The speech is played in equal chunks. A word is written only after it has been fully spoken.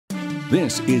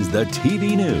This is the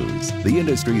TV News, the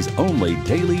industry's only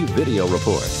daily video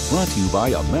report, brought to you by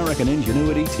American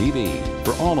Ingenuity TV.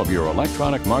 For all of your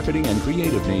electronic marketing and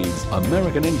creative needs,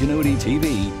 American Ingenuity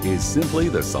TV is simply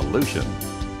the solution.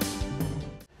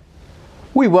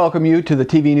 We welcome you to the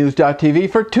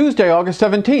TVNews.tv for Tuesday, August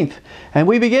 17th, and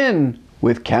we begin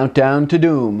with Countdown to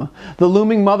Doom, the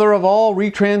looming mother of all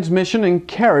retransmission and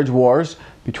carriage wars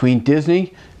between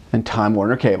Disney and Time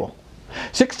Warner Cable.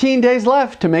 16 days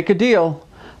left to make a deal,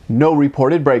 no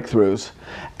reported breakthroughs,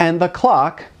 and the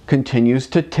clock continues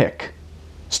to tick.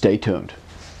 Stay tuned.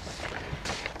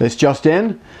 This just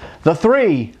in, The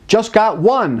 3 just got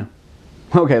one.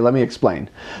 Okay, let me explain.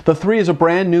 The 3 is a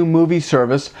brand new movie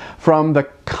service from the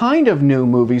kind of new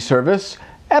movie service,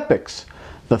 Epix.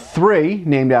 The 3,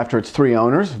 named after its 3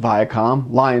 owners, Viacom,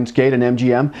 Lionsgate, and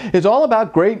MGM, is all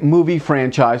about great movie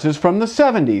franchises from the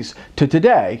 70s to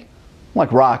today,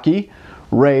 like Rocky,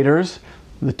 Raiders,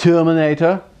 The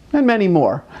Terminator, and many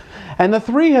more. And the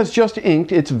 3 has just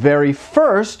inked its very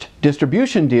first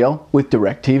distribution deal with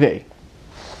DirecTV.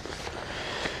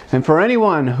 And for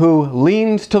anyone who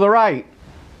leans to the right,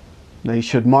 they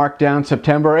should mark down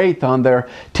September 8th on their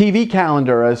TV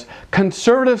calendar, as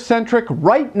conservative-centric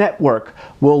Right Network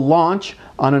will launch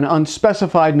on an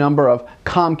unspecified number of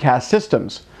Comcast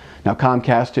systems. Now,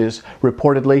 Comcast is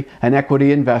reportedly an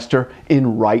equity investor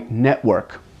in Right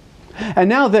Network. And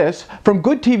now this from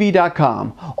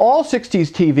GoodTV.com, all 60s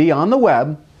TV on the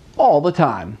web, all the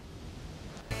time.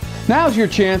 Now's your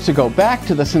chance to go back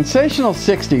to the sensational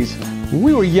 60s when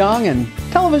we were young and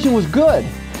television was good.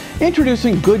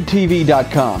 Introducing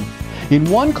GoodTV.com. In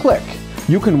one click,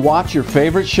 you can watch your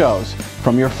favorite shows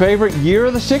from your favorite year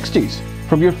of the 60s,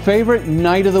 from your favorite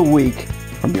night of the week,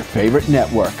 from your favorite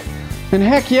network. And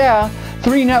heck yeah,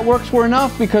 3 networks were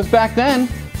enough because back then,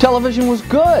 television was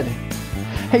good.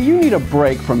 Hey, you need a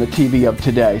break from the TV of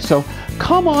today, so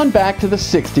come on back to the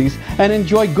 60s and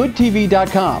enjoy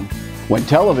GoodTV.com, when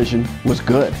television was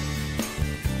good.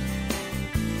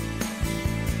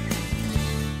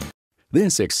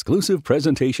 This exclusive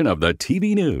presentation of the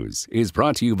TV News is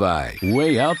brought to you by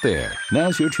Way Out There.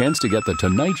 Now's your chance to get the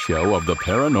Tonight Show of the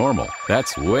paranormal.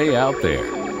 That's Way Out There.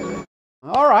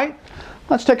 All right,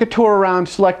 let's take a tour around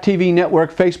select TV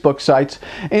network Facebook sites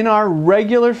in our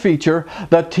regular feature,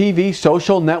 the TV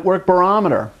Social Network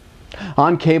Barometer.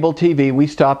 On cable TV, we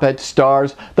stop at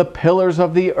Star's The Pillars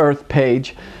of the Earth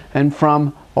page, and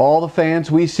from all the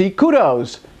fans we see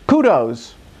kudos,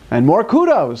 kudos, and more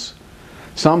kudos.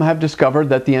 Some have discovered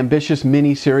that the ambitious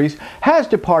miniseries has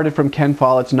departed from Ken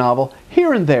Follett's novel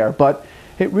here and there, but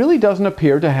it really doesn't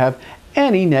appear to have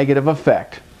any negative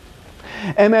effect.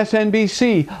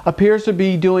 MSNBC appears to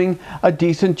be doing a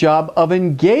decent job of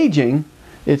engaging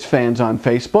its fans on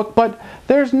Facebook, but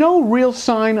there's no real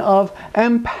sign of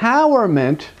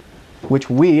empowerment, which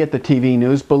we at the TV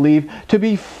News believe to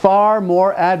be far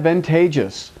more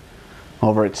advantageous.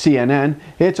 Over at CNN,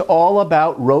 it's all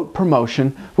about rote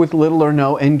promotion with little or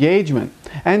no engagement.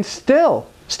 And still,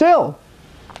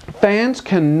 fans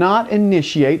cannot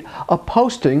initiate a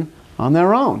posting on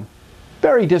their own.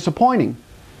 Very disappointing.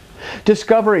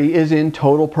 Discovery is in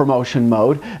total promotion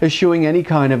mode, eschewing any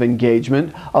kind of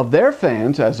engagement of their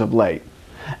fans as of late.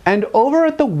 And over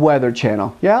at the Weather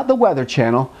Channel, the Weather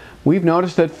Channel, we've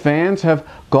noticed that fans have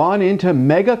gone into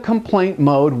mega complaint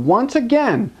mode once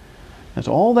again, as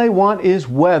all they want is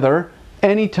weather,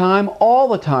 anytime, all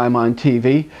the time on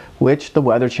TV, which the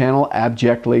Weather Channel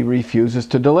abjectly refuses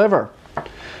to deliver.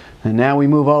 And now we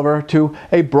move over to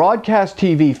a broadcast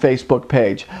TV Facebook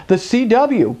page, the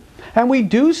CW, and we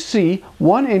do see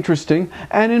one interesting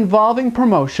and involving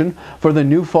promotion for the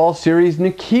new fall series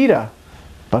Nikita.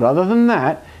 But other than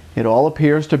that, it all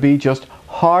appears to be just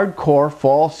hardcore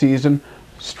fall season,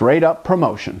 straight up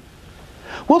promotion.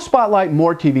 We'll spotlight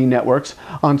more TV networks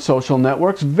on social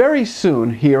networks very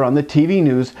soon here on the TV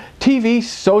News TV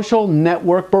Social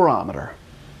Network Barometer.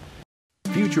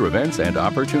 Future events and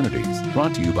opportunities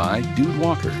brought to you by Dude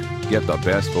Walker. Get the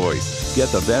best voice. Get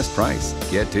the best price.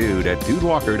 Get Dude at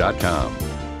DudeWalker.com.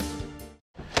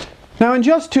 Now, in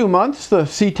just 2 months, the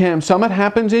CTAM Summit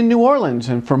happens in New Orleans,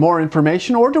 and for more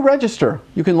information or to register,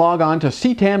 you can log on to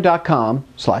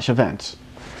ctam.com/events.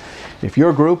 If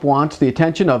your group wants the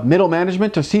attention of middle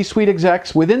management to C-suite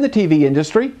execs within the TV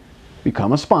industry,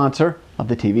 become a sponsor of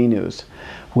the TV News.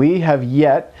 We have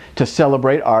yet to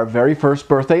celebrate our very first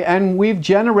birthday, and we've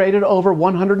generated over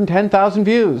 110,000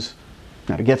 views.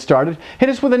 Now, to get started, hit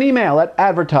us with an email at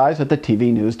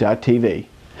advertise@thetvnews.tv.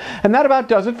 And that about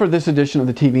does it for this edition of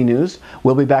the TV News.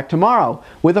 We'll be back tomorrow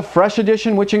with a fresh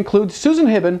edition which includes Susan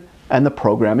Hibben and the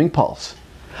Programming Pulse.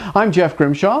 I'm Jeff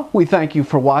Grimshaw. We thank you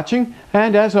for watching,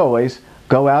 and as always,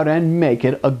 Go out and make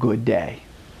it a good day.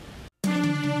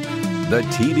 The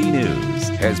TV News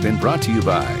has been brought to you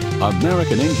by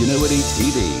American Ingenuity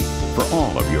TV. For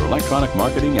all of your electronic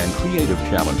marketing and creative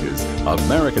challenges,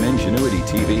 American Ingenuity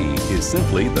TV is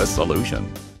simply the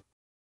solution.